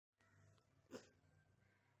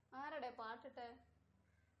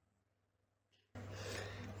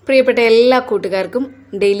പ്രിയപ്പെട്ട എല്ലാ കൂട്ടുകാർക്കും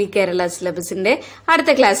ഡെയിലി കേരള സിലബസിന്റെ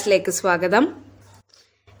അടുത്ത ക്ലാസ്സിലേക്ക് സ്വാഗതം.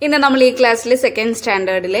 ഇന്ന് നമ്മൾ ഈ ക്ലാസ്സിൽ സെക്കൻഡ്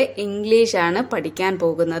സ്റ്റാൻഡേർഡിലെ ഇംഗ്ലീഷ് ആണ് പഠിക്കാൻ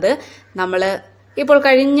പോകുന്നത്. നമ്മൾ ഇപ്പോൾ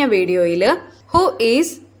കഴിഞ്ഞ വീഡിയോയിൽ ഹു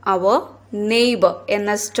ഈസ് അവർ നെയ്ബർ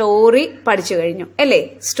എന്ന സ്റ്റോറി പഠിച്ചു കഴിഞ്ഞു അല്ലേ?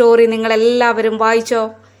 സ്റ്റോറി നിങ്ങൾ എല്ലാവരും വായിച്ചോ?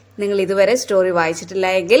 നിങ്ങൾ ഇതുവരെ സ്റ്റോറി വായിച്ചിട്ടില്ല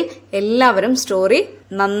എങ്കിൽ എല്ലാവരും സ്റ്റോറി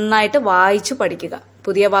നന്നായിട്ട് വായിച്ചു പഠിക്കുക.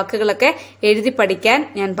 പുതിയ വാക്കുകളൊക്കെ എഴുതി പഠിക്കാൻ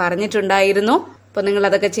ഞാൻ പറഞ്ഞിട്ടുണ്ടായിരുന്നു. അപ്പൊ നിങ്ങൾ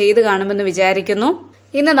അതൊക്കെ ചെയ്ത് കാണുമെന്ന് വിചാരിക്കുന്നു.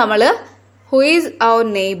 ഇന്ന് നമ്മൾ ഹു ഈസ് അവർ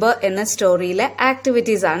നെയ്ബർ എന്ന സ്റ്റോറിയിലെ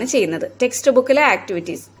ആക്ടിവിറ്റീസ് ആണ് ചെയ്യുന്നത്. ടെക്സ്റ്റ് ബുക്കിലെ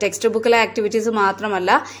ആക്ടിവിറ്റീസ്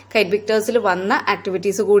മാത്രമല്ല, കൈറ്റ് പിക്ചേഴ്സിൽ വന്ന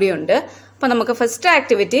ആക്ടിവിറ്റീസ് കൂടിയുണ്ട്. അപ്പൊ നമുക്ക് ഫസ്റ്റ്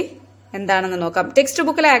ആക്ടിവിറ്റി എന്താണെന്ന് നോക്കാം. ടെക്സ്റ്റ്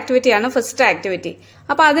ബുക്കിലെ ആക്ടിവിറ്റിയാണ് ഫസ്റ്റ് ആക്ടിവിറ്റി.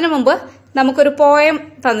 അപ്പൊ അതിനു മുമ്പ് നമുക്കൊരു പോയം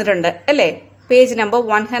തന്നിട്ടുണ്ട് അല്ലേ? Page number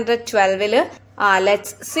 112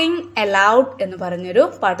 let's Singh allowed എന്ന് പറഞ്ഞൊരു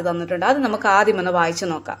പാട്ട് തന്നിട്ടുണ്ട്. അത് നമുക്ക് ആദ്യം ഒന്ന് വായിച്ചു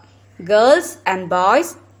നോക്കാം. Girls and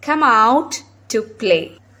boys come out to play.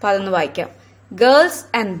 അപ്പൊ അതൊന്ന് വായിക്കാം. Girls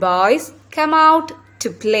and boys come out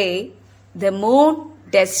to play. The moon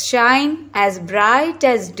does Shine as bright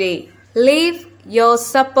as day. Leave your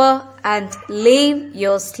supper and leave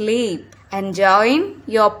your sleep and join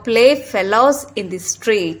your play fellows in the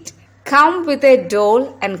street. Come with a doll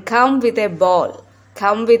and come with a ball.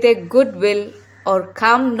 Come with a good will or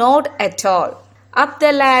come not at all. Up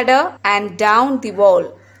the ladder and down the wall.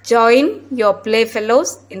 Join your play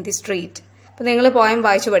fellows in the street. അപ്പോൾ നിങ്ങൾ poem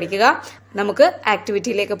വായിച്ചു പഠിക്കുക. നമുക്ക്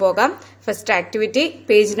ആക്ടിവിറ്റിയിലേക്ക് പോകാം. First activity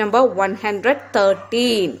page number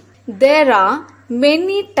 113. There are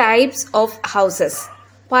many types of houses.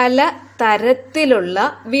 പല തരത്തിലുള്ള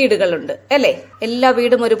വീടുകളുണ്ട് അല്ലേ? എല്ലാ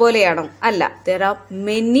വീടും ഒരുപോലെയാണോ? അല്ല. There are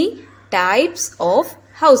many types of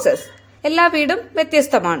houses. എല്ലാ വീടും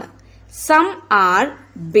വ്യത്യസ്തമാണ്. Some are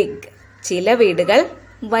big. ചില വീടുകൾ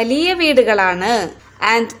വലിയ വീടുകളാണ്.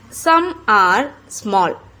 And some are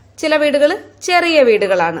small. ചില വീടുകൾ ചെറിയ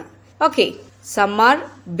വീടുകളാണ്. Okay. Some are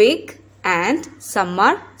big and some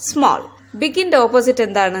are small. ബിഗിന്റെ opposite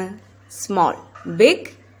എന്താണ്? സ്മോൾ. Big,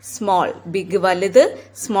 small. ബിഗ് വലുത്,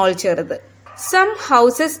 സ്മോൾ ചെറുത്. Some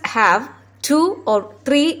houses have 2 or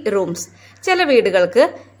 3 rooms. ചില വീടുകൾക്ക്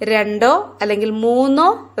 2 അല്ലെങ്കിൽ 3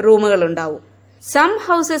 റൂമുകൾ ഉണ്ടാവും. Some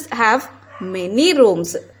houses have many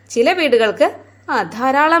rooms. ചില വീടുകൾക്ക്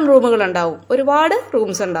ധാരാളം റൂമുകൾ ഉണ്ടാവും, ഒരുപാട്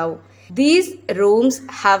റൂംസ് ഉണ്ടാവും. These rooms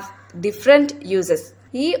have different uses.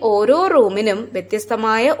 ഈ ഓരോ റൂമിനും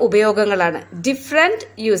വ്യത്യസ്തമായ ഉപയോഗങ്ങളാണ്. ഡിഫറെന്റ്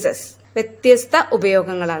യൂസസ്, വ്യത്യസ്ത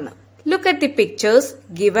ഉപയോഗങ്ങളാണ്. Look at the pictures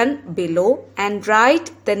given below and write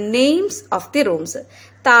the names of the rooms.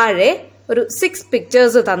 താഴെ ഒരു 6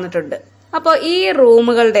 പിക്ചേഴ്സ് തന്നിട്ടുണ്ട്. അപ്പോൾ ഈ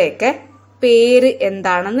റൂമുകളുടെയൊക്കെ പേര്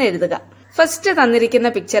എന്താണെന്ന് എഴുതുക. ഫസ്റ്റ് തന്നിരിക്കുന്ന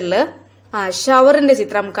പിക്ചറിൽ ഷവറിന്റെ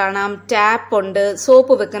ചിത്രം കാണാം. ടാപ്പ് ഉണ്ട്,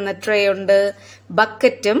 സോപ്പ് വെക്കുന്ന ട്രേ ഉണ്ട്,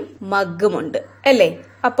 ബക്കറ്റും മഗ്ഗും ഉണ്ട് അല്ലേ?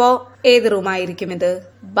 അപ്പോ ഏത് റൂമായിരിക്കും ഇത്?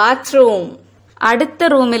 ബാത്റൂം. അടുത്ത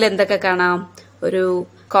റൂമിൽ എന്തൊക്കെ കാണാം? ഒരു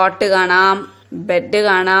കോട്ട് കാണാം, ബെഡ്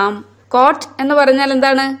കാണാം. കോട്ട് എന്ന് പറഞ്ഞാൽ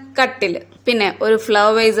എന്താണ്? കട്ടിൽ. പിന്നെ ഒരു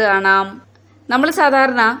ഫ്ലവർ വേസ് കാണാം. നമ്മൾ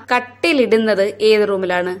സാധാരണ കട്ടിലിടുന്നത് ഏത്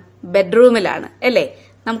റൂമിലാണ്? ബെഡ്റൂമിലാണ് അല്ലേ?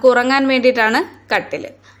 നമുക്ക് ഉറങ്ങാൻ വേണ്ടിയിട്ടാണ് കട്ടില്.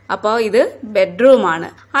 അപ്പോൾ ഇത് ബെഡ്റൂമാണ്.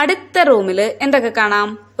 അടുത്ത റൂമില് എന്തൊക്കെ കാണാം?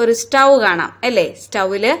 ഒരു സ്റ്റൗ കാണാം അല്ലേ?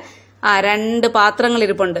 സ്റ്റൗവില് 2 പാത്രങ്ങൾ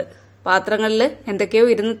ഇരിപ്പുണ്ട്. പാത്രങ്ങളിൽ എന്തൊക്കെയോ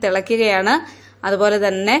ഇരുന്ന് തിളയ്ക്കുകയാണ്. അതുപോലെ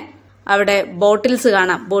തന്നെ അവിടെ ബോട്ടിൽസ്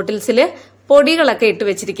കാണാം. ബോട്ടിൽസില് പൊടികളൊക്കെ ഇട്ട്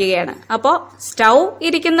വെച്ചിരിക്കുകയാണ്. അപ്പോ സ്റ്റൗ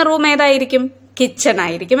ഇരിക്കുന്ന റൂം ഏതായിരിക്കും? കിച്ചൺ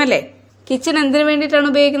ആയിരിക്കും അല്ലേ? കിച്ചൺ എന്തിനു വേണ്ടിയിട്ടാണ്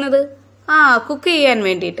ഉപയോഗിക്കുന്നത്? കുക്ക് ചെയ്യാൻ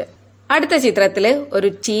വേണ്ടിയിട്ട്. അടുത്ത ചിത്രത്തില് ഒരു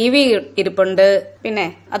TV ഇരിപ്പുണ്ട്. പിന്നെ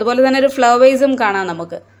അതുപോലെ തന്നെ ഒരു ഫ്ലവർ വേസും കാണാം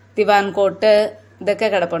നമുക്ക്. ദിവാൻ കോട്ട് ഇതൊക്കെ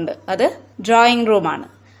കിടപ്പുണ്ട്. അത് ഡ്രോയിങ് റൂമാണ്.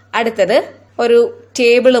 അടുത്തത് ഒരു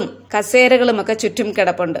ടേബിളും കസേരകളും ഒക്കെ ചുറ്റും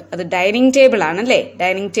കിടപ്പുണ്ട്. അത് ഡൈനിങ് ടേബിൾ ആണല്ലേ?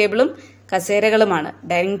 ഡൈനിങ് ടേബിളും കസേരകളുമാണ്.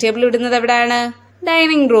 ഡൈനിങ് ടേബിൾ ഇടുന്നത് എവിടെയാണ്?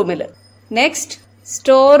 ഡൈനിങ് റൂമിൽ. നെക്സ്റ്റ്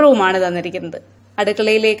സ്റ്റോർ റൂമാണ് തന്നിരിക്കുന്നത്.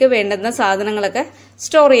 അടുക്കളയിലേക്ക് വേണ്ടുന്ന സാധനങ്ങളൊക്കെ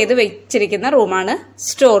സ്റ്റോർ ചെയ്ത് വെച്ചിരിക്കുന്ന റൂമാണ്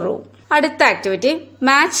സ്റ്റോർ റൂം. അടുത്ത activity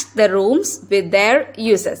match the rooms with their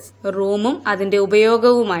uses. റൂമും അതിന്റെ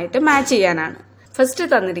ഉപയോഗവുമായിട്ട് മാച്ച് ചെയ്യാനാണ്. ഫസ്റ്റ്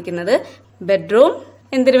തന്നിരിക്കുന്നത് ബെഡ്റൂം.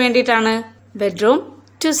 എന്തിനു വേണ്ടിയിട്ടാണ്? ബെഡ്റൂം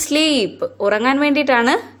ടു സ്ലീപ്പ്, ഉറങ്ങാൻ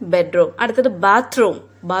വേണ്ടിയിട്ടാണ് ബെഡ്റൂം. അടുത്തത് ബാത്റൂം.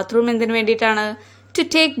 ബാത്റൂം എന്തിനു വേണ്ടിയിട്ടാണ്? ടു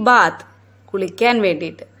ടേക്ക് ബാത്ത്, കുളിക്കാൻ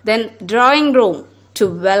വേണ്ടിയിട്ട്. Then drawing room to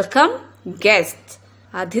welcome guest,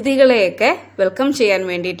 അതിഥികളെയൊക്കെ welcome ചെയ്യാൻ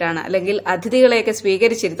വേണ്ടിയിട്ടാണ്, അല്ലെങ്കിൽ അതിഥികളെയൊക്കെ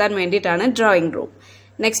സ്വീകരിച്ചിരുത്താൻ വേണ്ടിയിട്ടാണ് drawing room.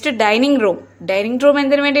 Next dining room. Dining room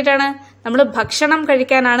എന്തിനു വേണ്ടിയിട്ടാണ്? നമ്മൾ ഭക്ഷണം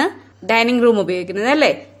കഴിക്കാനാണ് ഡൈനിങ് റൂം ഉപയോഗിക്കുന്നത്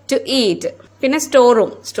അല്ലേ? To eat. പിന്നെ store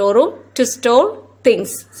room. Store room to store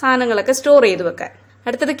things, സാധനങ്ങളൊക്കെ സ്റ്റോർ ചെയ്ത് വെക്കാൻ.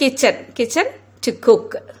 അടുത്തത് കിച്ചൺ. Kitchen to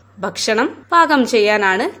cook. ഭക്ഷണം പാകം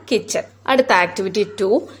ചെയ്യാനാണ് കിച്ചൺ. അടുത്ത activity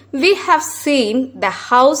 2. We have seen the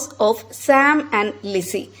house of Sam and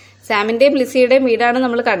Lissy. സാമിന്റെയും ലിസിയുടെയും വീടാണ്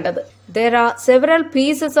നമ്മൾ കണ്ടത്. There are several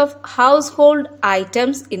pieces of household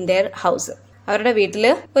items in their house. അവരുടെ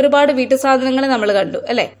വീട്ടില് ഒരുപാട് വീട്ടു സാധനങ്ങൾ നമ്മൾ കണ്ടു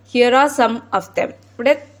അല്ലെ. Here are some of them.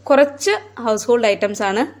 ഇവിടെ കുറച്ച് ഹൗസ് ഹോൾഡ് ഐറ്റംസ്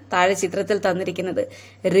ആണ് താഴെ ചിത്രത്തിൽ തന്നിരിക്കുന്നത്.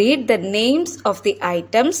 Read the names of the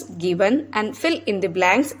items given and fill in the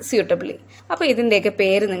blanks suitably. അപ്പൊ ഇതിന്റെയൊക്കെ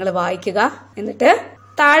പേര് നിങ്ങൾ വായിക്കുക, എന്നിട്ട്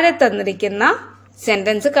താഴെ തന്നിരിക്കുന്ന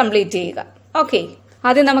സെന്റൻസ് കംപ്ലീറ്റ് ചെയ്യുക. ഓക്കെ,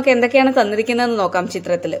 ആദ്യം നമുക്ക് എന്തൊക്കെയാണ് തന്നിരിക്കുന്നതെന്ന് നോക്കാം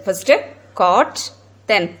ചിത്രത്തിൽ. First coat,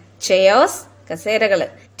 then chairs കസേരകള്,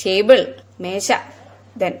 table മേശ,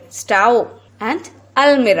 ദെൻ സ്റ്റൗ ആൻഡ്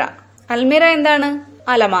അൽമിറ. അൽമിറ എന്താണ്?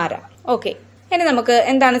 അലമാര. ഓക്കെ, ഇനി നമുക്ക്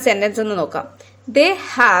എന്താണ് സെന്റൻസ് എന്ന് നോക്കാം. They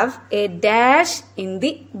have A dash in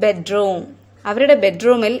the bedroom. അവരുടെ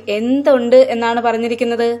ബെഡ്റൂമിൽ എന്തുണ്ട് എന്നാണ്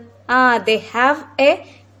പറഞ്ഞിരിക്കുന്നത്? They have A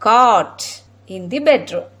coat in the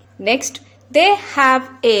bedroom. Next, they have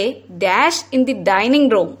A dash in the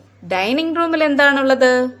dining room. Dining റൂമിൽ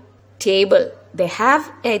എന്താണുള്ളത്? Table. They have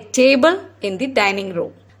a table in the dining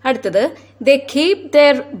room. അടുത്തത്, they keep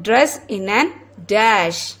their dress in an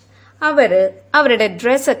dash. അവരുടെ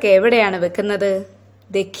dress ഒക്കെ എവിടെയാണ് വെക്കുന്നത്?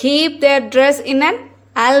 They keep their dress in an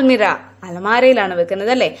almirah. അലമാരയിലാണ്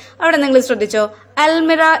വെക്കുന്നത് അല്ലെ. അവിടെ നിങ്ങൾ ശ്രദ്ധിച്ചോ,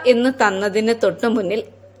 അൽമിറ എന്ന് തന്നതിന് തൊട്ടു മുന്നിൽ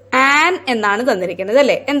ആൻ എന്നാണ് തന്നിരിക്കുന്നത്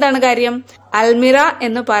അല്ലെ. എന്താണ് കാര്യം? അൽമിറ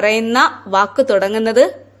എന്ന് പറയുന്ന വാക്ക് തുടങ്ങുന്നത്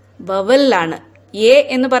വവലിലാണ്. എ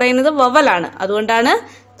എന്ന് പറയുന്നത് വവലാണ്. അതുകൊണ്ടാണ്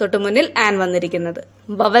തൊട്ടു മുന്നിൽ ആൻ വന്നിരിക്കുന്നത്.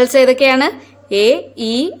 വവൽസ് ഏതൊക്കെയാണ്? A,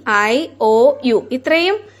 E, I, O, U.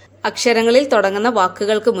 ഇത്രയും അക്ഷരങ്ങളിൽ തുടങ്ങുന്ന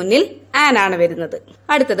വാക്കുകൾക്ക് മുന്നിൽ ആൻ ആണ് വരുന്നത്.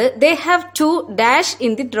 അടുത്തത്, they have 2 dash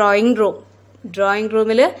in the drawing room. Drawing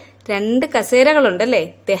റൂമില് 2 കസേരകളുണ്ടല്ലേ.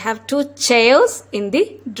 They have 2 chairs in the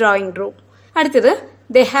drawing room. അടുത്തത്,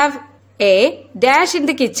 they have A dash in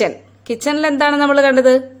the kitchen. കിച്ചണിൽ എന്താണ് നമ്മൾ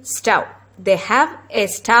കണ്ടത്? Stove. They have A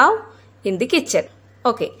stove in the kitchen.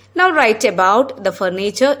 Okay, now write about the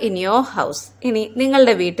furniture in your house. ഇനി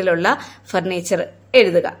നിങ്ങളുടെ വീട്ടിലുള്ള furniture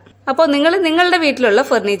എഴുതുക. അപ്പോൾ നിങ്ങൾ നിങ്ങളുടെ വീട്ടിലുള്ള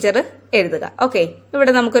ഫർണിച്ചർ എഴുതുക. ഓക്കെ,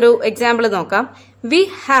 ഇവിടെ നമുക്കൊരു എക്സാമ്പിൾ നോക്കാം. We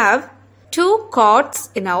have 2 quotes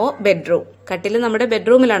in our bedroom. കട്ടിൽ നമ്മുടെ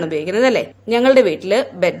ബെഡ്റൂമിലാണ് ഉപയോഗിക്കുന്നത് അല്ലെ. ഞങ്ങളുടെ വീട്ടില്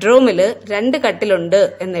ബെഡ്റൂമില് 2 കട്ടിലുണ്ട്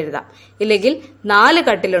എന്ന് എഴുതാം. ഇല്ലെങ്കിൽ 4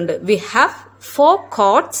 കട്ടിലുണ്ട്. We have 4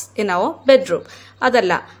 quotes in our bedroom.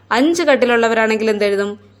 അതല്ല, 5 കട്ടിലുള്ളവരാണെങ്കിൽ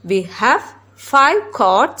എന്തെഴുതും? We have 5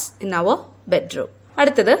 cots in our bedroom.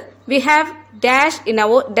 അടുത്തത്, we have dash in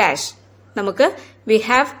our dash. നമുക്ക് we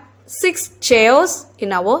have 6 chairs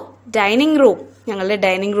in our dining room. ഞങ്ങളുടെ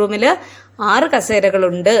ഡൈനിങ് റൂമിൽ 6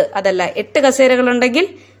 കസേരകളുണ്ട്. അതല്ല, 8 കസേരകളുണ്ടെങ്കിൽ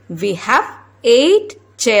we have 8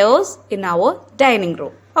 chairs in our dining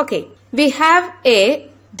room. Okay, we have a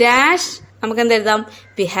dash. നമുക്ക് എന്തെഴുതാം?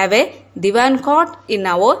 We have A divan coat in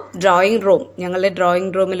our drawing room. ഞങ്ങളുടെ drawing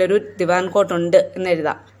റൂമിൽ ഒരു ദിവാൻ coat ഉണ്ട് എന്ന്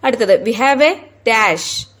എഴുതാം. അടുത്തത്, we have A dash.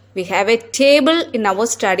 We have A table in our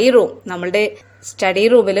study room. നമ്മളുടെ study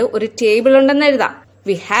റൂമിൽ ഒരു ടേബിൾ ഉണ്ടെന്ന് എഴുതാം.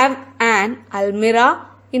 We have an അൽമിറ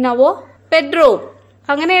in our bedroom.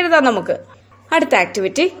 അങ്ങനെ എഴുതാം നമുക്ക്. അടുത്ത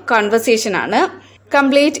ആക്ടിവിറ്റി കോൺവെർസേഷൻ ആണ്.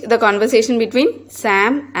 Complete the conversation between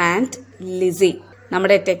Sam and Lissy.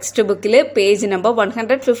 നമ്മുടെ ടെക്സ്റ്റ് ബുക്കിൽ page number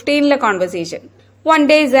 115 conversation. One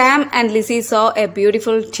day Sam and Lizzie saw a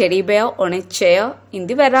beautiful teddy bear on a chair in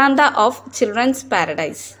the veranda of Children's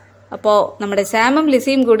Paradise. അപ്പോ നമ്മുടെ സാമും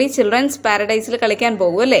ലിസിയും കൂടി children's പാരഡൈസിൽ കളിക്കാൻ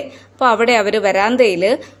പോകും അല്ലേ. അപ്പൊ അവിടെ അവര്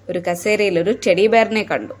വരാന്തയില് ഒരു കസേരയിൽ ഒരു ടെഡി ബെയറിനെ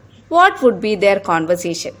കണ്ടു. What would be there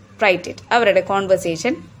conversation? Right it. അവരുടെ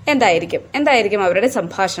കോൺവെർസേഷൻ എന്തായിരിക്കും അവരുടെ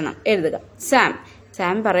സംഭാഷണം എഴുതുക.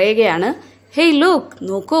 സാം പറയുകയാണ്, ഹേയ് ലുക്ക്,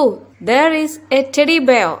 നോക്കൂ, there is a teddy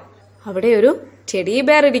bear. അവിടെ ഒരു ടെഡി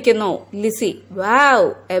ബെയർ ഇരിക്കുന്നു. ലിസി, വാവ്,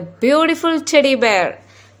 എ ബ്യൂട്ടിഫുൾ ടെഡി ബെയർ.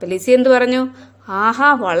 അപ്പൊ ലിസി എന്ത് പറഞ്ഞു? ആഹാ,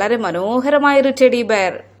 വളരെ മനോഹരമായൊരു ടെഡി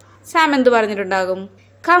ബെയർ. സാം എന്ത് പറഞ്ഞിട്ടുണ്ടാകും?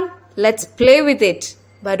 Come let's play with it.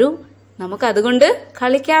 വരൂ, നമുക്ക് അതുകൊണ്ട്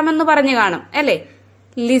കളിക്കാമെന്ന് പറഞ്ഞു കാണും അല്ലേ.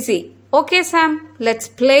 Lissy, okay Sam,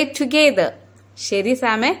 let's play together. ശരി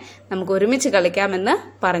സാമേ, നമുക്ക് ഒരുമിച്ച് കളിക്കാമെന്ന്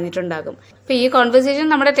പറഞ്ഞിട്ടുണ്ടാകും. അപ്പൊ ഈ കോൺവെർസേഷൻ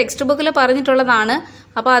നമ്മുടെ ടെക്സ്റ്റ് ബുക്കിൽ പറഞ്ഞിട്ടുള്ളതാണ്.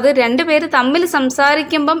 അപ്പൊ അത് 2 പേര് തമ്മിൽ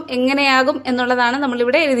സംസാരിക്കുമ്പം എങ്ങനെയാകും എന്നുള്ളതാണ്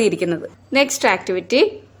നമ്മളിവിടെ എഴുതിയിരിക്കുന്നത്. Next activity,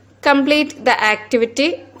 complete the activity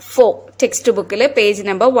 4. Text ബുക്കിലെ page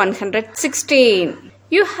number 116.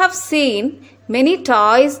 You have seen many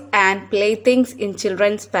toys and play things in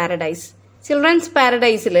children's paradise. Children's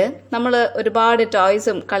പാരഡൈസിൽ നമ്മൾ ഒരുപാട്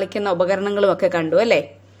ടോയ്സും കളിക്കുന്ന ഉപകരണങ്ങളും ഒക്കെ കണ്ടു അല്ലേ.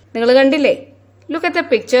 നിങ്ങൾ കണ്ടില്ലേ? Look at the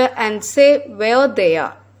picture and say wear they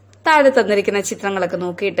are. താഴെ തന്നിരിക്കുന്ന ചിത്രങ്ങളൊക്കെ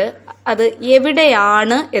നോക്കിയിട്ട് അത്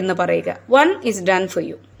എവിടെയാണ് എന്ന് പറയുക. 1 is done for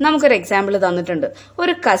you. നമുക്കൊരു എക്സാമ്പിൾ തന്നിട്ടുണ്ട്.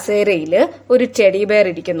 ഒരു കസേരയില് ഒരു ടെഡി ബെയർ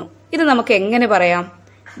ഇരിക്കുന്നു. ഇത് നമുക്ക് എങ്ങനെ പറയാം?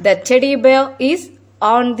 The teddy bear is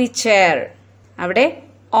on the chair. അവിടെ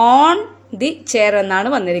on the chair എന്നാണ്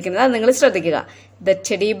വന്നിരിക്കുന്നത്. അത് നിങ്ങൾ ശ്രദ്ധിക്കുക. The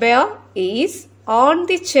teddy bear is on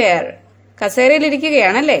the chair. കസേരയിൽ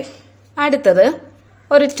ഇരിക്കുകയാണല്ലേ. അടുത്തത്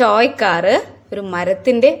ഒരു ടോയ് കാറ് ഒരു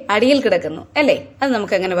മരത്തിന്റെ അടിയിൽ കിടക്കുന്നു അല്ലേ. അത്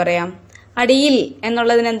നമുക്ക് എങ്ങനെ പറയാം? അടിയിൽ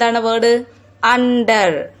എന്നുള്ളതിന് എന്താണ് word?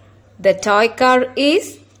 Under. The toy car is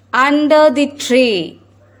under the tree.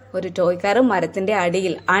 ഒരു ടോയ് കാർ മരത്തിന്റെ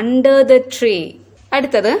അടിയിൽ, അണ്ടർ ദ ട്രീ.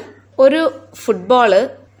 അടുത്തത് ഒരു ഫുട്ബോള്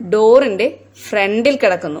ഡോറിന്റെ ഫ്രണ്ടിൽ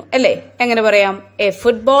കിടക്കുന്നു അല്ലേ. എങ്ങനെ പറയാം? A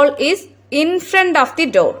football is in front of the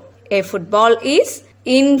door. A football is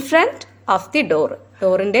in front of the door.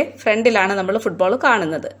 ഡോറിന്റെ ഫ്രണ്ടിലാണ് നമ്മൾ ഫുട്ബോൾ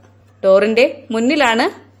കാണുന്നത്. ഡോറിന്റെ മുന്നിലാണ്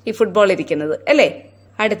ഈ ഫുട്ബോൾ ഇരിക്കുന്നത് അല്ലേ.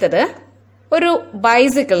 അടുത്തത് ഒരു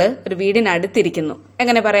ബൈസിക്കിള് ഒരു വീടിനടുത്തിരിക്കുന്നു.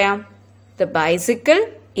 എങ്ങനെ പറയാം? The bicycle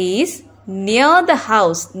is near the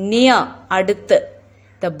house. Near, അടുത്ത്.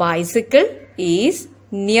 The bicycle is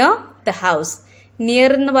near the house.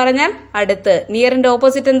 Near എന്ന് പറഞ്ഞാൽ അടുത്ത്. നിയറിന്റെ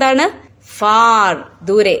ഓപ്പോസിറ്റ് എന്താണ്? ഫാർ,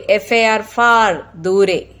 ദൂരെ. FAR, ഫാർ,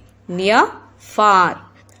 ദൂരെ. Near, far.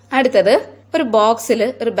 അടുത്തത് ഒരു ബോക്സിൽ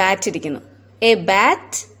ഒരു ബാറ്റ് ഇരിക്കുന്നു. A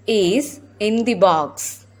bat is in the box.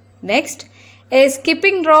 Next, A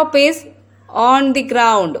skipping rope is on the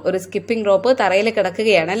ground. ഒരു സ്കിപ്പിംഗ് റോപ്പ് തറയിൽ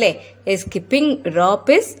കിടക്കുകയാണ് അല്ലെ. A skipping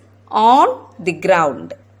rope is on the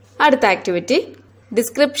ground. അടുത്ത ആക്ടിവിറ്റി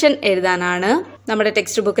ഡിസ്ക്രിപ്ഷൻ എഴുതാനാണ്. നമ്മുടെ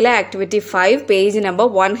ടെക്സ്റ്റ് ബുക്കിലെ activity 5 page number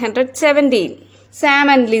 117. Sam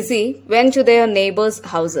and Lissy went to their neighbours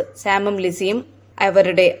house. സാമും ലിസിയും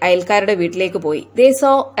അവരുടെ അയൽക്കാരുടെ വീട്ടിലേക്ക് പോയി. ദേ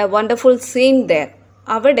so A wonderful scene there.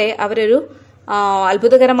 അവിടെ അവരൊരു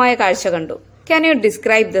അത്ഭുതകരമായ കാഴ്ച കണ്ടു. Can you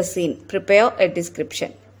describe the scene? Prepare A description.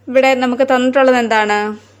 ഇവിടെ നമുക്ക് തന്നിട്ടുള്ളത് എന്താണ്?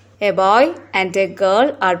 A boy and A girl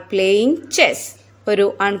are playing chess. ഒരു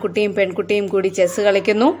ആൺകുട്ടിയും പെൺകുട്ടിയും കൂടി ചെസ്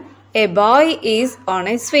കളിക്കുന്നു. A boy is on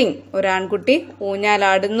A swing. ഒരു ആൺകുട്ടി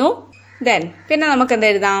ഊഞ്ഞാലാടുന്നു. ദെൻ പിന്നെ നമുക്ക് എന്ത്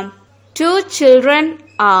എഴുതാം? 2 children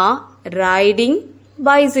are riding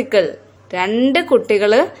bicycle. 2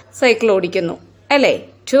 കുട്ടികള് സൈക്കിൾ ഓടിക്കുന്നു അല്ലെ.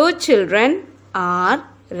 2 children are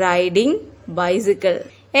riding bicycle.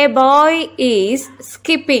 A boy is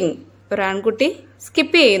skipping. ഒരു ആൺകുട്ടി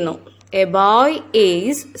സ്കിപ്പ് ചെയ്യുന്നു. A boy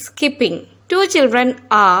is skipping. 2 children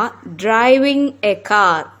are driving a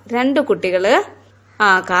car. 2 കുട്ടികള്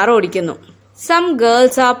കാർ ഓടിക്കുന്നു. Some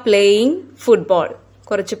girls are playing football.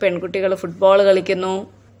 കുറച്ച് പെൺകുട്ടികൾ ഫുട്ബോൾ കളിക്കുന്നു.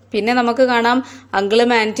 പിന്നെ നമുക്ക് കാണാം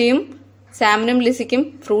അങ്കിളും ആന്റിയും സാമിനും ലിസിക്കും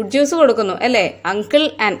ഫ്രൂട്ട് ജ്യൂസ് കൊടുക്കുന്നു അല്ലെ. Uncle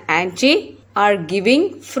and anti are giving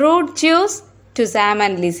fruit juice to Sam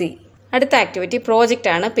and Lissy. അടുത്ത ആക്ടിവിറ്റി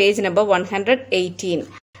പ്രോജക്റ്റ് ആണ്. Page number 118.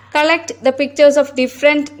 Collect the pictures of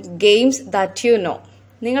different games that you know.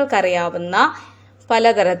 നിങ്ങൾക്കറിയാവുന്ന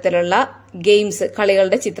പലതരത്തിലുള്ള ഗെയിംസ്,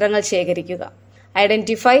 കളികളുടെ ചിത്രങ്ങൾ ശേഖരിക്കുക.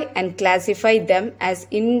 Identify and classify them as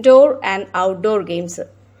indoor and outdoor games.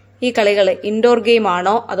 ഈ കളികൾ indoor game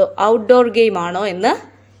ആണോ അതോ ഔട്ട്ഡോർ ഗെയിം ആണോ എന്ന്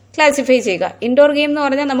ക്ലാസിഫൈ ചെയ്യുക. ഇൻഡോർ ഗെയിം എന്ന്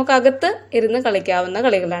പറഞ്ഞാൽ നമുക്ക് അകത്ത് ഇരുന്ന് കളിക്കാവുന്ന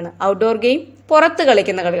കളികളാണ്. ഔട്ട്ഡോർ ഗെയിം പുറത്ത്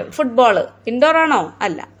കളിക്കുന്ന കളികൾ. ഫുട്ബോള് ഇൻഡോർ ആണോ?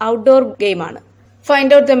 അല്ല, ഔട്ട്ഡോർ ഗെയിം ആണ്.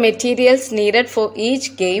 Find out the materials needed for each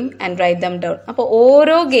game and write them down. അപ്പോൾ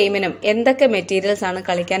ഓരോ ഗെയിമിനും എന്തൊക്കെ മെറ്റീരിയൽസ് ആണ്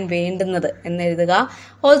കളിക്കാൻ വേണ്ടുന്നത് എന്ന് എഴുതുക.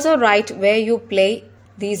 Also right way you play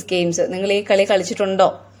these games. നിങ്ങൾ ഈ കളി കളിച്ചിട്ടുണ്ടോ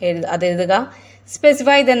അത് എഴുതുക.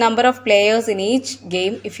 Specify the number of players in each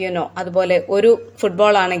game if you know. അതുപോലെ ഒരു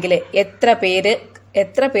ഫുട്ബോൾ ആണെങ്കിൽ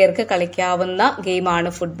എത്ര പേർക്ക് കളിക്കാവുന്ന ഗെയിമാണ്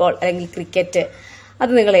ഫുട്ബോൾ അല്ലെങ്കിൽ ക്രിക്കറ്റ്,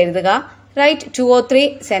 അത് നിങ്ങൾ എഴുതുക. Right 2 or 3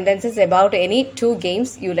 sentences about any 2 games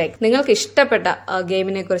you like. നിങ്ങൾക്ക് ഇഷ്ടപ്പെട്ട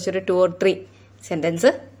ഗെയിമിനെ കുറിച്ചൊരു 2 or 3 സെന്റൻസ്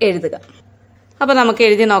എഴുതുക. അപ്പൊ നമുക്ക്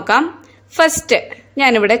എഴുതി നോക്കാം. ഫസ്റ്റ്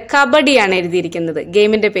ഞാനിവിടെ കബഡിയാണ് എഴുതിയിരിക്കുന്നത്.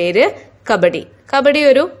 ഗെയിമിന്റെ പേര് കബഡി. കബഡി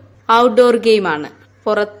ഒരു ഔട്ട്ഡോർ ഗെയിമാണ്,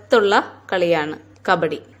 പുറത്തുള്ള കളിയാണ്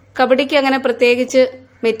കബഡി. കബഡിക്ക് അങ്ങനെ പ്രത്യേകിച്ച്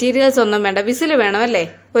മെറ്റീരിയൽസ് ഒന്നും വേണ്ട. വിസിൽ വേണം അല്ലേ?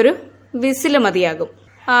 ഒരു വിസിൽ മതിയാകും.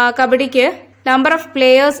 കബഡിക്ക് number of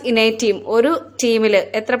players in A team. ഒരു ടീമിൽ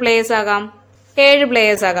എത്ര പ്ലേയേഴ്സ് ആകാം? 7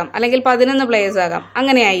 പ്ലേയേഴ്സ് ആകാം, അല്ലെങ്കിൽ 11 പ്ലേയേഴ്സ് ആകാം.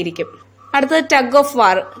 അങ്ങനെ ആയിരിക്കും. അടുത്തത് tug of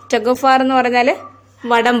war. Tug of വാർ എന്ന് പറഞ്ഞാല്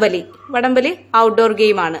വടംവലി. വടംവലി ഔട്ട്ഡോർ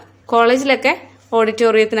ഗെയിമാണ്. കോളേജിലൊക്കെ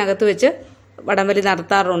ഓഡിറ്റോറിയത്തിനകത്ത് വെച്ച് വടംവലി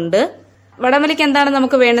നടത്താറുണ്ട്. വടംവലിക്ക് എന്താണ്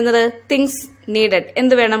നമുക്ക് വേണ്ടുന്നത്? Things needed.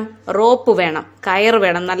 എന്ത് വേണം? റോപ്പ് വേണം, കയർ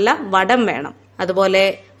വേണം, നല്ല വടം വേണം. അതുപോലെ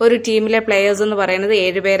ഒരു ടീമിലെ പ്ലേയേഴ്സ് എന്ന് പറയുന്നത്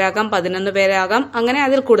 7 പേരാകാം, 11 പേരാകാം, അങ്ങനെ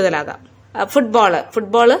അതിൽ കൂടുതലാകാം.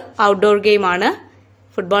 ഫുട്ബോള് ഔട്ട്ഡോർ ഗെയിം ആണ്.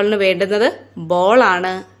 ഫുട്ബോളിന് വേണ്ടുന്നത്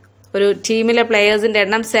ബോളാണ്. ഒരു ടീമിലെ പ്ലേയേഴ്സിന്റെ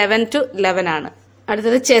എണ്ണം 7 to 11 ആണ്.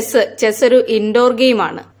 അടുത്തത് ചെസ്. ചെസ് ഒരു ഇൻഡോർ ഗെയിം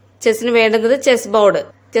ആണ്. ചെസ്സിന് വേണ്ടുന്നത് ചെസ് ബോർഡ്.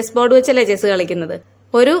 ചെസ് ബോർഡ് വെച്ചല്ലേ ചെസ് കളിക്കുന്നത്.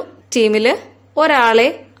 ഒരു ടീമില് ഒരാളെ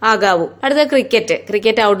ആകാവൂ. അടുത്ത ക്രിക്കറ്റ്.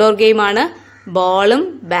 ക്രിക്കറ്റ് ഔട്ട്ഡോർ ഗെയിം ആണ്. ബോളും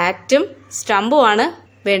ബാറ്റും സ്റ്റമ്പും ആണ്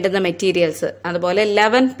വേണ്ടുന്ന മെറ്റീരിയൽസ്, അതുപോലെ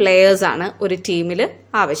 11 പ്ലേയേഴ്സ് ആണ് ഒരു ടീമിൽ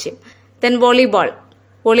ആവശ്യം. Then volleyball.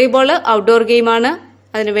 വോളിബോൾ ഔട്ട്ഡോർ ഗെയിമാണ്.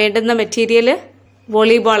 അതിന് വേണ്ടുന്ന മെറ്റീരിയൽ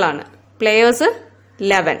വോളിബോൾ ആണ്. പ്ലേയേഴ്സ്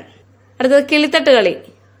 11. അടുത്തത് കിളിത്തട്ട് കളി.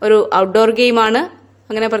 ഒരു ഔട്ട്ഡോർ ഗെയിമാണ്.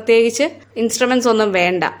 അങ്ങനെ പ്രത്യേകിച്ച് ഇൻസ്ട്രുമെന്റ്സ് ഒന്നും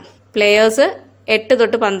വേണ്ട. പ്ലേയേഴ്സ് 8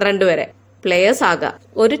 തൊട്ട് 12 വരെ പ്ലേയേഴ്സ് ആകാം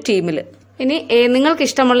ഒരു ടീമിൽ. ഇനി നിങ്ങൾക്ക്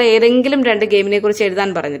ഇഷ്ടമുള്ള ഏതെങ്കിലും 2 ഗെയിമിനെ കുറിച്ച് എഴുതാൻ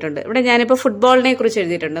പറഞ്ഞിട്ടുണ്ട്. ഇവിടെ ഞാനിപ്പോൾ ഫുട്ബോളിനെ കുറിച്ച്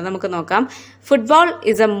എഴുതിയിട്ടുണ്ട്. നമുക്ക് നോക്കാം. Football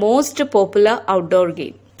is A most popular outdoor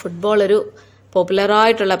game. Football ഒരു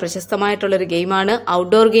പോപ്പുലറായിട്ടുള്ള പ്രശസ്തമായിട്ടുള്ള ഒരു ഗെയിമാണ്,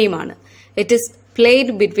 ഔട്ട്ഡോർ ഗെയിമാണ്. It is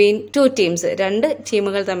played between 2 teams. 2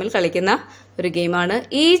 ടീമുകൾ തമ്മിൽ കളിക്കുന്ന ഒരു ഗെയിമാണ്.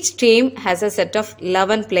 Each team has A set of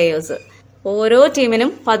 11 players. ഓരോ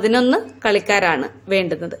ടീമിനും 11 കളിക്കാരാണ്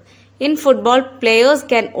വേണ്ടുന്നത്. In football players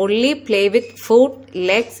can only play with foot,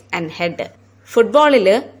 legs and head.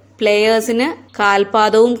 ഫുട്ബോളില് പ്ലേയേഴ്സിന്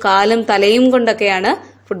കാൽപാദവും കാലും തലയും കൊണ്ടൊക്കെയാണ്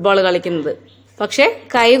ഫുട്ബോൾ കളിക്കുന്നത്. പക്ഷെ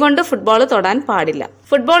കൈകൊണ്ട് ഫുട്ബോൾ തൊടാൻ പാടില്ല.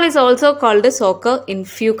 Football is also called soccer in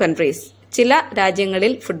few countries. ചില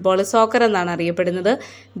രാജ്യങ്ങളിൽ ഫുട്ബോൾ സോക്കർ എന്നാണ് അറിയപ്പെടുന്നത്.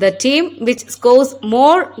 The team which scores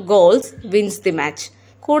more goals wins the match.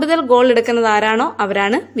 കൂടുതൽ ഗോൾ എടുക്കുന്നത് ആരാണോ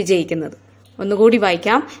അവരാണ് വിജയിക്കുന്നത്. ഒന്നുകൂടി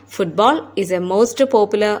വായിക്കാം. Football is A most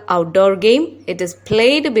popular outdoor game. It is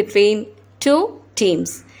played between 2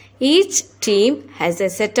 teams. Each team has A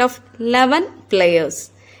set of 11 players.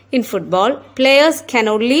 In football players can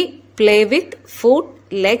only play with foot,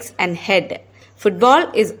 legs and head. Football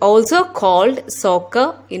is also called soccer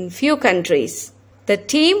in few countries. The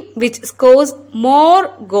team which scores more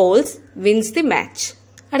goals wins the match.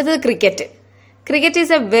 അടുത്തത് cricket. Cricket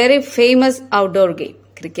is a very famous outdoor game.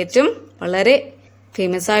 ക്രിക്കറ്റും വളരെ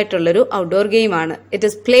famous ആയിട്ടുള്ളൊരു outdoor ഗെയിമാണ്. It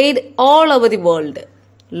is played all over the world.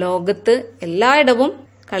 ലോകത്ത് എല്ലായിടവും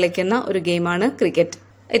കളിക്കുന്ന ഒരു ഗെയിമാണ് cricket.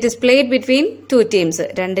 It is played between 2 teams.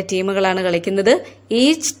 2 ടീമുകളാണ് കളിക്കുന്നത്.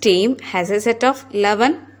 Each team has A set of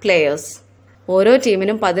 11 players. ഓരോ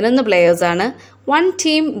ടീമിനും 11 പ്ലേയേഴ്സ് ആണ്. 1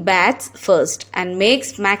 team bats first and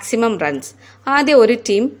makes maximum runs. ആദ്യം ഒരു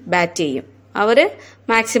ടീം ബാറ്റ് ചെയ്യും, അവര്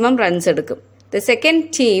മാക്സിമം റൺസ് എടുക്കും. The second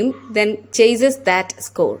team then chases that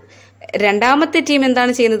score. രണ്ടാമത്തെ ടീം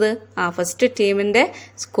എന്താണ് ചെയ്യുന്നത്? ഫസ്റ്റ് ടീമിന്റെ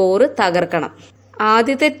സ്കോർ തകർക്കണം.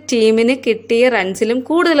 ആദ്യത്തെ ടീമിന് കിട്ടിയ റൺസിലും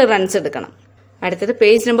കൂടുതൽ റൺസ് എടുക്കണം. അടുത്തത്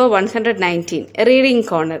page number 119, reading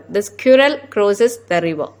corner. The squirrel crosses the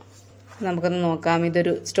river. നമുക്കൊന്ന് നോക്കാം.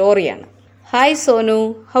 ഇതൊരു സ്റ്റോറിയാണ്. Hi Sonu,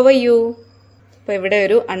 how are you? അപ്പൊ ഇവിടെ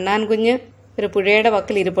ഒരു അണ്ണാൻ കുഞ്ഞ് ഒരു പുഴയുടെ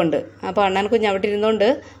വക്കിൽ ഇരിപ്പുണ്ട്. അപ്പൊ അണ്ണാൻ കുഞ്ഞ് അവിടെ ഇരുന്നോണ്ട്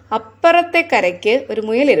അപ്പുറത്തെ കരയ്ക്ക് ഒരു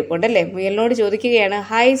മുയൽ ഇരിപ്പുണ്ട് അല്ലേ. മുയലിനോട് ചോദിക്കുകയാണ്,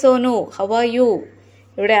 hi Sonu, how are you?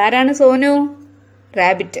 ഇവിടെ ആരാണ് സോനു?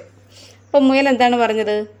 റാബിറ്റ്. അപ്പൊ മുയൽ എന്താണ്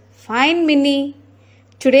പറഞ്ഞത്? ഫൈൻ മിന്നി,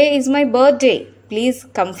 today is my birthday, please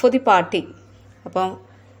come for the party. അപ്പം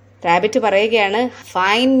റാബിറ്റ് പറയുകയാണ്,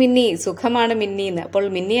 ഫൈൻ മിന്നി, സുഖമാണ് മിന്നി എന്ന്. അപ്പോൾ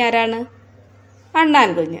മിന്നി ആരാണ്? അണ്ണാൻ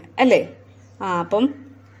കുഞ്ഞ് അല്ലേ. അപ്പം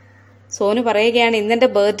സോനു പറയുകയാണ്, ഇന്നെന്റെ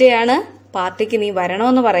ബർത്ത്ഡേ ആണ്, പാർട്ടിക്ക് നീ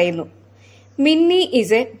വരണമെന്ന് പറയുന്നു. മിന്നി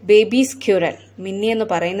ഈസ് എ ബേബി സ്ക്യൂറൽ. മിന്നി എന്ന്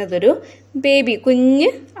പറയുന്നത് ഒരു ബേബി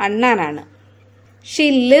കുഞ്ഞ് അണ്ണാനാണ്. She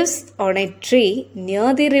lives on A tree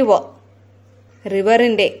near the river.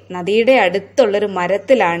 റിവറിന്റെ, നദിയുടെ അടുത്തുള്ളൊരു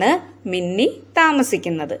മരത്തിലാണ് മിന്നി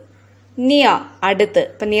താമസിക്കുന്നത്. നിയ, അടുത്ത്.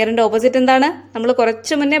 ഇപ്പൊ നിയറിന്റെ ഓപ്പോസിറ്റ് എന്താണ്? നമ്മൾ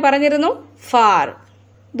കുറച്ചു മുന്നേ പറഞ്ഞിരുന്നു, ഫാർ,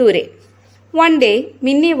 ദൂരെ. വൺ ഡേ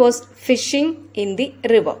മിന്നി was phishing in the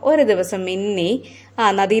river. ഒരു ദിവസം മിന്നി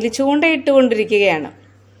നദിയിൽ ചൂണ്ടയിട്ടുകൊണ്ടിരിക്കുകയാണ്.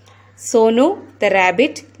 Sonu the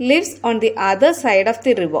rabbit lives on the other side of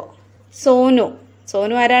the river.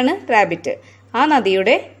 Sonu ആരാണ്? റാബിറ്റ്. ആ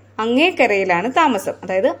നദിയുടെ അങ്ങേക്കരയിലാണ് താമസം,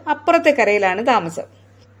 അതായത് അപ്പുറത്തെ കരയിലാണ് താമസം.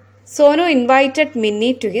 സോനു ഇൻവൈറ്റഡ് മിന്നി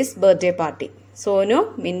to his birthday party. Sonu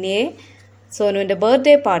മിന്നിയെ സോനുവിന്റെ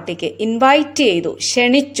birthday പാർട്ടിക്ക് ഇൻവൈറ്റ് ചെയ്തു,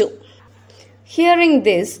 ക്ഷണിച്ചു. ഹിയറിംഗ്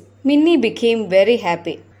ദിസ് മിന്നി ബിക്കെയിം വെരി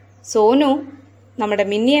ഹാപ്പി. സോനു നമ്മുടെ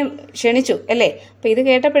മിന്നിയെ ക്ഷണിച്ചു അല്ലേ. അപ്പൊ ഇത്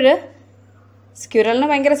കേട്ടപ്പോഴ് സ്ക്വിറലിന്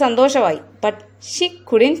ഭയങ്കര സന്തോഷമായി. But Xi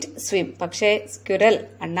couldn't swim. പക്ഷേ സ്ക്വിറൽ,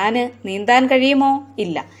 അണ്ണാന് നീന്താൻ കഴിയുമോ?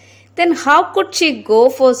 ഇല്ല. Then how could Xi go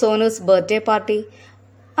for Sonu's birthday party?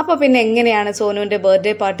 അപ്പൊ പിന്നെ എങ്ങനെയാണ് സോനുവിന്റെ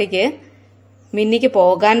ബർത്ത്ഡേ പാർട്ടിക്ക് മിന്നിക്ക്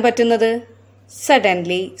പോകാൻ പറ്റുന്നത്?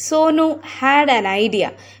 Suddenly Sonu had an idea.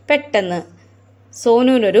 പെട്ടെന്ന്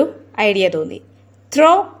സോനുവിനൊരു ഐഡിയ തോന്നി.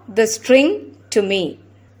 Throw the string to me.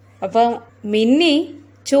 അപ്പൊ മിന്നി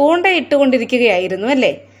ചൂണ്ടയിട്ടുകൊണ്ടിരിക്കുകയായിരുന്നു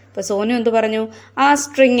അല്ലേ. അപ്പൊ സോനു എന്ത് പറഞ്ഞു? ആ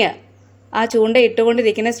സ്ട്രിങ്, ആ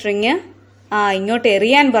ചൂണ്ടയിട്ടുകൊണ്ടിരിക്കുന്ന സ്ട്രിങ് ഇങ്ങോട്ട്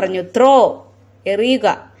എറിയാൻ പറഞ്ഞു. ത്രോ, എറിയുക,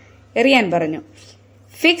 എറിയാൻ പറഞ്ഞു.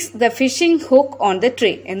 Fix the phishing hook on the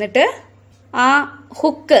tree. എന്നിട്ട് ആ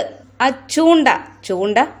ഹുക്ക്, ആ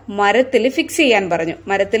ചൂണ്ട മരത്തിൽ ഫിക്സ് ചെയ്യാൻ പറഞ്ഞു,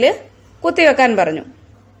 മരത്തിൽ കുത്തിവെക്കാൻ പറഞ്ഞു.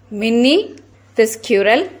 മിന്നി the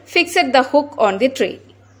squirrel fixed the hook on the tree.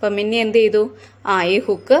 അപ്പൊ മിന്നി എന്ത് ചെയ്തു? ഈ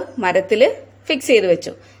ഹുക്ക് മരത്തിൽ ഫിക്സ് ചെയ്ത്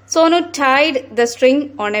വെച്ചു. Sonu Tide the string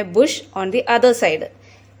on A Bush on the other side.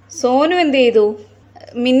 Sonu എന്ത് ചെയ്തു?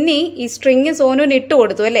 മിന്നി ഈ സ്ട്രിങ് സോനുവിന് ഇട്ട്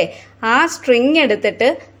കൊടുത്തു അല്ലേ. ആ സ്ട്രിങ് എടുത്തിട്ട്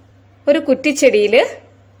ഒരു കുറ്റിച്ചെടിയിൽ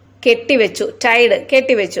കെട്ടിവെച്ചു. ടൈഡ്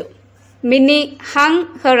കെട്ടിവെച്ചു. മിന്നി hung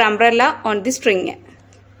her umbrella on the string.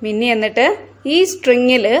 മിന്നി എന്നിട്ട് ഈ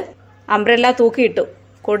സ്ട്രിങ്ങിൽ അംബ്രല്ല തൂക്കിയിട്ടു,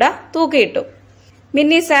 കുട തൂക്കിയിട്ടു.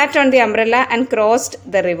 മിന്നി സാറ്റ് on the umbrella and crossed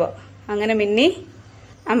the river. അങ്ങനെ മിന്നി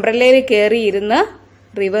അംബ്രല്ലയിൽ കയറിയിരുന്ന്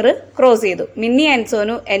റിവർ ക്രോസ് ചെയ്തു. മിന്നി and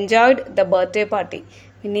Sonu enjoyed the birthday party.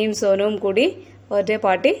 മിന്നിയും സോനുവും കൂടി ബർത്ത്ഡേ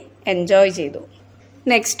പാർട്ടി എൻജോയ് ചെയ്തു.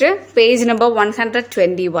 Next page number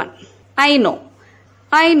 121.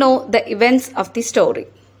 I know the events of the story.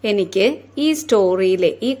 എനിക്ക് ഈ സ്റ്റോറിയിലെ,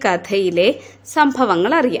 ഈ കഥയിലെ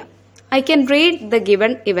സംഭവങ്ങൾ അറിയാം. I can read the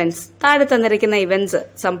given events. താഴെ തന്നിരിക്കുന്ന ഇവന്റ്സ്,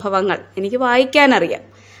 സംഭവങ്ങൾ എനിക്ക് വായിക്കാൻ അറിയാം.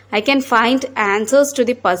 I can find answers to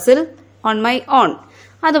the puzzle on my own.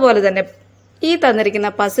 അതുപോലെ തന്നെ ഈ തന്നിരിക്കുന്ന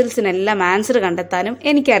പസിൽസിനെല്ലാം ആൻസർ കണ്ടെത്താനും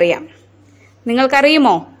എനിക്കറിയാം.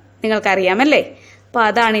 നിങ്ങൾക്കറിയുമോ? നിങ്ങൾക്കറിയാമല്ലേ? അപ്പോൾ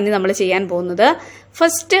അതാണ് ഇനി നമ്മൾ ചെയ്യാൻ പോകുന്നത്.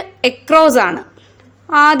 ഫസ്റ്റ് എക്രോസ് ആണ്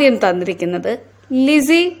ആദ്യം തന്നിരിക്കുന്നത്.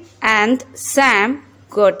 Lissy and Sam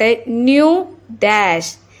got A nu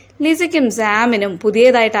dash. ലിസിക്കും സാമിനും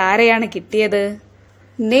പുതിയതായിട്ട് ആരെയാണ് കിട്ടിയത്?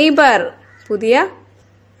 നെയ്ബർ, പുതിയ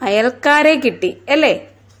അയൽക്കാരെ കിട്ടി അല്ലേ.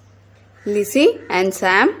 Lissy and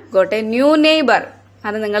Sam got A new neighbour.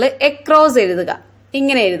 അത് നിങ്ങൾ എക്രോസ് എഴുതുക,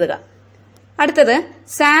 ഇങ്ങനെ എഴുതുക. അടുത്തത്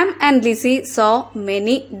Sam and Lissy so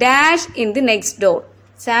many dash in the next door.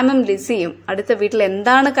 സാമും ലിസിയും അടുത്ത വീട്ടിൽ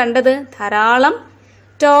എന്താണ് കണ്ടത്? ധാരാളം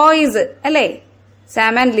ടോയ്സ് അല്ലേ.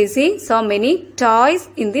 Sam and Lissy so many toys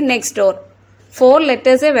in the next door. 4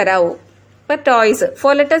 ലെറ്റേഴ്സേ വരാവൂ. ഇപ്പൊ ടോയ്സ്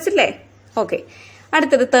 4 ലെറ്റേഴ്സ് ഇല്ലേ? ഓക്കെ.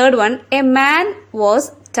 അടുത്തത് third one. A man was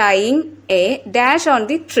tying A dash on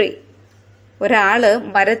the tree. ഒരാള്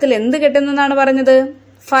മരത്തിൽ എന്ത് കെട്ടുന്നെന്നാണ് പറഞ്ഞത്?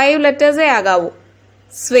 5 ലെറ്റേഴ്സേ ആകാവൂ.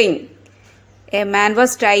 Swing. A man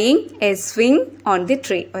was tying A swing on the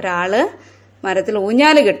tree. ഒരാള് മരത്തിൽ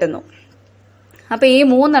ഊഞ്ഞാല് കെട്ടുന്നു. അപ്പൊ ഈ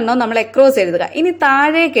 3 എണ്ണം നമ്മൾ എക്രോസ് എഴുതുക. ഇനി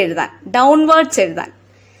താഴേക്ക് എഴുതാൻ, ഡൗൺവേർഡ്സ് എഴുതാൻ.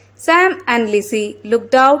 Sam and Lissy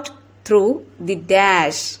looked out through the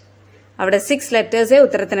dash. അവിടെ 6 ലെറ്റേഴ്സേ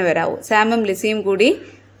ഉത്തരത്തിന് വരാവൂ. സാമും ലിസിയും കൂടി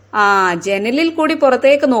ജനലിൽ കൂടി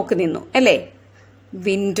പുറത്തേക്ക് നോക്കി നിന്നു അല്ലേ.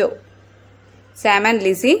 Window. Sam and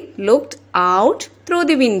Lissy looked out through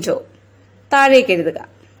the window. താഴേക്ക് എഴുതുക.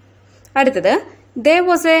 അടുത്തത് there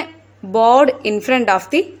was a board in front of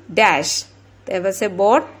the dash. There was a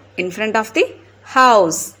board in front of the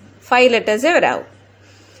house. 5 letters വരാവൂ.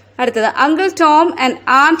 അടുത്തത് Uncle Tom and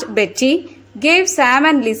Aunt Betty gave Sam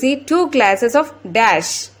and Lizzie 2 glasses of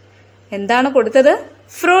dash. എന്താണ് കൊടുത്തത്?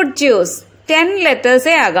 Fruit juice. 10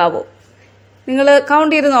 ലെറ്റേഴ്സേ ആകാവൂ. നിങ്ങൾ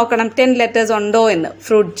count ചെയ്ത് നോക്കണം 10 letters ഉണ്ടോ എന്ന്.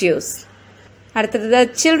 Fruit juice. അടുത്തത് The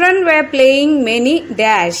children were playing many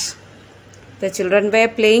dash. The children were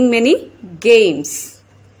playing many games.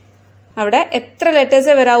 അവിടെ എത്ര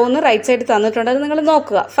ലെറ്റേഴ്സേ വരാവൂന്ന് റൈറ്റ് സൈഡ് തന്നിട്ടുണ്ട്. അത് നിങ്ങൾ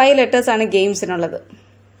നോക്കുക. 5 ലെറ്റേഴ്സ് ആണ് ഗെയിംസിനുള്ളത്.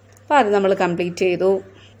 അപ്പോൾ അത് നമ്മൾ കംപ്ലീറ്റ് ചെയ്തു.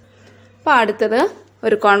 അപ്പോൾ അടുത്തത്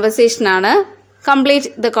ഒരു കോൺവെർസേഷൻ ആണ്.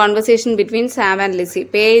 Complete the conversation between Sam and Lissy.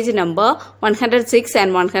 Page number 106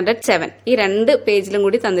 and 107. ഈ 2 പേജിലും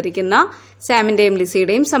കൂടി തന്നിരിക്കുന്ന സാമിന്റെയും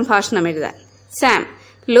ലിസിയുടെയും സംഭാഷണം എഴുതാൻ. Sam,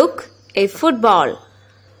 look A football.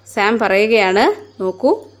 Sam പറയുകയാണ്,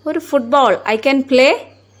 നോക്കൂ ഒരു football. I can play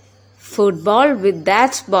football with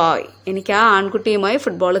that boy. എനിക്ക് ആ ആൺകുട്ടിയുമായി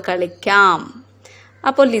ഫുട്ബോൾ കളിക്കാം.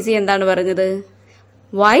 അപ്പോൾ ലിസി എന്താണ് പറഞ്ഞത്?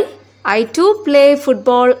 Y I to play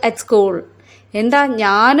football at school. എന്താ,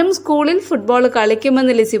 ഞാനും സ്കൂളിൽ ഫുട്ബോൾ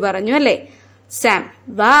കളിക്കുമെന്ന് ലിസി പറഞ്ഞു അല്ലേ. Sam,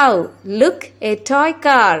 wow look A toy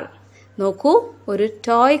car. നോക്കൂ ഒരു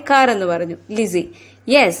ടോയ് കാർ എന്ന് പറഞ്ഞു. Lissy,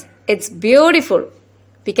 yes it's beautiful,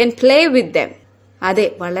 we can play with dum. അതെ,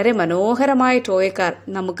 വളരെ മനോഹരമായ ടോയ് കാർ,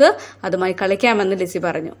 നമുക്ക് അതുമായി കളിക്കാമെന്ന് ലിസി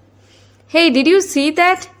പറഞ്ഞു. Hey, did you see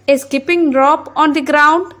that A skipping rope on the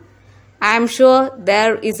ground? I am sure there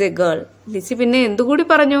is A girl. Lissy പിന്നെ എന്തുകൂടി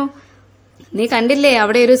പറഞ്ഞു? നീ കണ്ടില്ലേ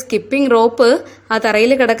അവിടെ ഒരു സ്കിപ്പിംഗ് റോപ്പ് ആ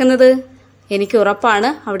തറയിൽ കിടക്കുന്നത്? എനിക്ക് ഉറപ്പാണ്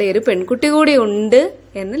അവിടെ ഒരു പെൺകുട്ടി കൂടി ഉണ്ട്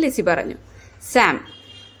എന്ന് ലിസി പറഞ്ഞു. Sam,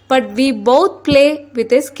 but we both play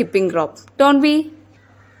with a skipping rope don't we?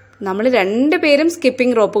 നമ്മൾ 2 പേരും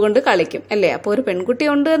സ്കിപ്പിംഗ് റോപ്പ് കൊണ്ട് കളിക്കും അല്ലേ. അപ്പോൾ ഒരു പെൺകുട്ടി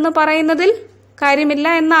ഉണ്ട് എന്ന് പറയുന്നതിൽ കാര്യമില്ല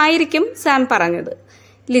എന്നായിരിക്കും സാം പറഞ്ഞത്.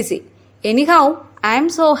 Lissy, anyhow I am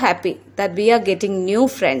so happy that we are getting new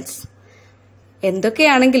friends.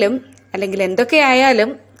 എന്തൊക്കെയാണെങ്കിലും അല്ലെങ്കിൽ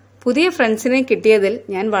എന്തൊക്കെയായാലും പുതിയ ഫ്രണ്ട്സിനെ കിട്ടിയതിൽ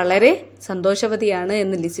ഞാൻ വളരെ സന്തോഷവതിയാണ്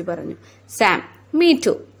എന്ന് ലിസി പറഞ്ഞു. Sam, me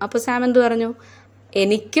to. അപ്പോൾ സാം എന്ത് പറഞ്ഞു?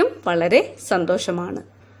 എനിക്കും വളരെ സന്തോഷമാണ്.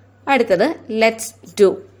 അടുത്തത് let's do.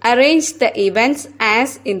 Arrange the events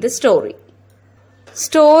as in the story.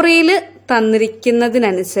 സ്റ്റോറിയിൽ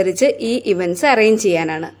തന്നിരിക്കുന്നതിനനുസരിച്ച് ഈ ഇവന്റ്സ് അറേഞ്ച്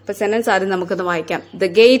ചെയ്യാനാണ്. ഇപ്പൊ സെന്റൻസ് ആദ്യം നമുക്കൊന്ന് വായിക്കാം. The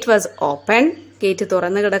gate was open. Gate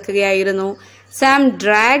തുറന്നു കിടക്കുകയായിരുന്നു. Sam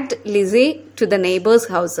dragged Lissy to the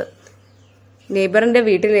neighbours house. നെയ്ബറിന്റെ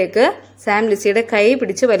വീട്ടിലേക്ക് സാം ലിസിയുടെ കൈ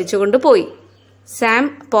പിടിച്ച് വലിച്ചുകൊണ്ട് പോയി. Sam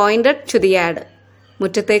pointed to the yard.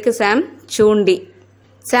 മുറ്റത്തേക്ക് സാം ചൂണ്ടി.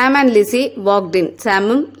 Sam and Lissy walked in.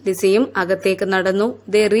 സാമും ലിസിയും അകത്തേക്ക് നടന്നു.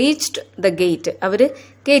 ദേ റീച്ച്ഡ് ദ ഗേറ്റ്. അവര്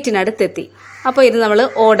ഗേറ്റിനടുത്തെത്തി. അപ്പോൾ ഇത് നമ്മൾ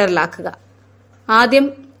ഓർഡറിലാക്കുക. ആദ്യം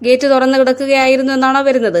ഗേറ്റ് തുറന്നു കിടക്കുകയായിരുന്നു എന്നാണോ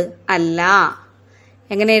വരുന്നത്? അല്ല.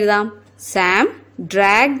 എങ്ങനെ എഴുതാം? Sam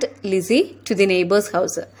dragged Lissy to the neighbours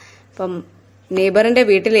house. അപ്പം നെയ്ബറിന്റെ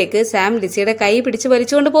വീട്ടിലേക്ക് സാം ലിസിയുടെ കൈ പിടിച്ച്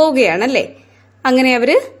വലിച്ചുകൊണ്ട് പോവുകയാണല്ലേ. അങ്ങനെ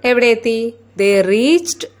അവര് എവിടെ എത്തി? ദേ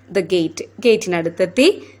reached the gate. ഗേറ്റിനടുത്തെത്തി.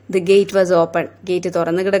 The gate was open. Gate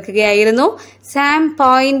തുറന്നു കിടക്കുകയായിരുന്നു. Sam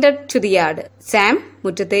pointed to the yard. Sam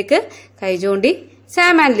മുറ്റത്തേക്ക് കൈ ചൂണ്ടി.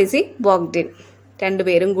 Sam and Lissy walked in.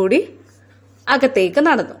 രണ്ടുപേരും കൂടി അകത്തേക്ക്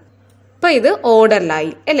നടന്നു. അപ്പൊ ഇത്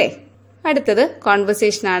ഓർഡറിലായി അല്ലേ. അടുത്തത്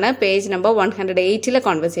കോൺവെർസേഷൻ ആണ്. Page number 108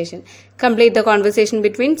 conversation. Complete the conversation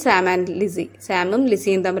between Sam and Lissy. സാമും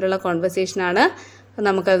ലിസിയും തമ്മിലുള്ള കോൺവെർസേഷൻ ആണ്.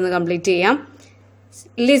 നമുക്കതൊന്ന് കംപ്ലീറ്റ് ചെയ്യാം.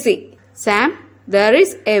 Lissy, Sam, there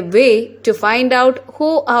is a way to find out who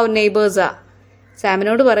our neighbors are.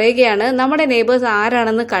 സാമിനോട് പറയുകയാണ് നമ്മുടെ നെയ്ബേഴ്സ്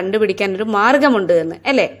ആരാണെന്ന് കണ്ടുപിടിക്കാൻ ഒരു മാർഗമുണ്ട് എന്ന്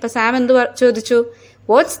അല്ലേ. അപ്പൊ സാം എന്ത് ചോദിച്ചു?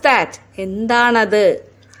 What's that? എന്താണത്?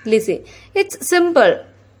 Lissy, it's simple.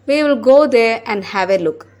 We will go there and have a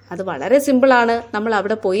look. അത് വളരെ സിമ്പിൾ ആണ്, നമ്മൾ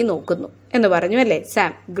അവിടെ പോയി നോക്കുന്നു എന്ന് പറഞ്ഞു അല്ലേ.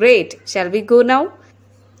 Sam, great, shall we go now?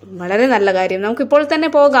 വളരെ നല്ല കാര്യം, നമുക്ക് ഇപ്പോൾ തന്നെ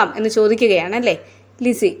പോകാം എന്ന് ചോദിക്കുകയാണ് അല്ലേ.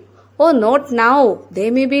 ലിസി, ഓ not now, they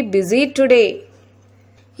may be BC today.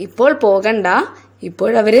 ഇപ്പോൾ പോകണ്ട,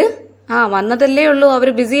 ഇപ്പോഴവര് വന്നതല്ലേ ഉള്ളൂ,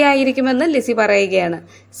 അവര് ബിസി ആയിരിക്കുമെന്ന് ലിസി പറയുകയാണ്.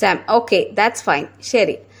 സാം, ഓക്കെ, ദാറ്റ്സ് ഫൈൻ,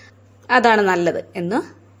 ശരി, അതാണ് നല്ലത് എന്ന്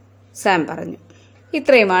സാം പറഞ്ഞു.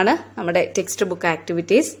 ഇത്രയുമാണ് നമ്മുടെ ടെക്സ്റ്റ് ബുക്ക്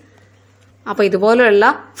ആക്ടിവിറ്റീസ്. അപ്പോൾ ഇതുപോലെയുള്ള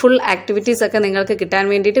ഫുൾ ആക്ടിവിറ്റീസ് ഒക്കെ നിങ്ങൾക്ക് കിട്ടാൻ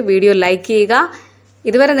വേണ്ടിയിട്ട് വീഡിയോ ലൈക്ക് ചെയ്യുക.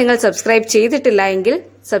 ഇതുവരെ നിങ്ങൾ സബ്സ്ക്രൈബ് ചെയ്തിട്ടില്ല എങ്കിൽ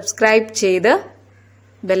സബ്സ്ക്രൈബ് ചെയ്ത്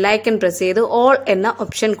ബെല്ലൈക്കൺ പ്രസ് ചെയ്ത് ഓൾ എന്ന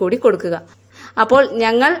ഓപ്ഷൻ കൂടി കൊടുക്കുക. അപ്പോൾ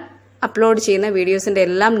ഞങ്ങൾ അപ്ലോഡ് ചെയ്യുന്ന വീഡിയോസിന്റെ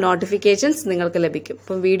എല്ലാം നോട്ടിഫിക്കേഷൻസ് നിങ്ങൾക്ക് ലഭിക്കും.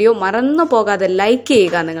 അപ്പം വീഡിയോ മറന്നു പോകാതെ ലൈക്ക്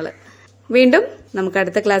ചെയ്യുക നിങ്ങൾ. വീണ്ടും നമുക്ക്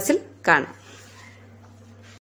അടുത്ത ക്ലാസ്സിൽ കാണാം.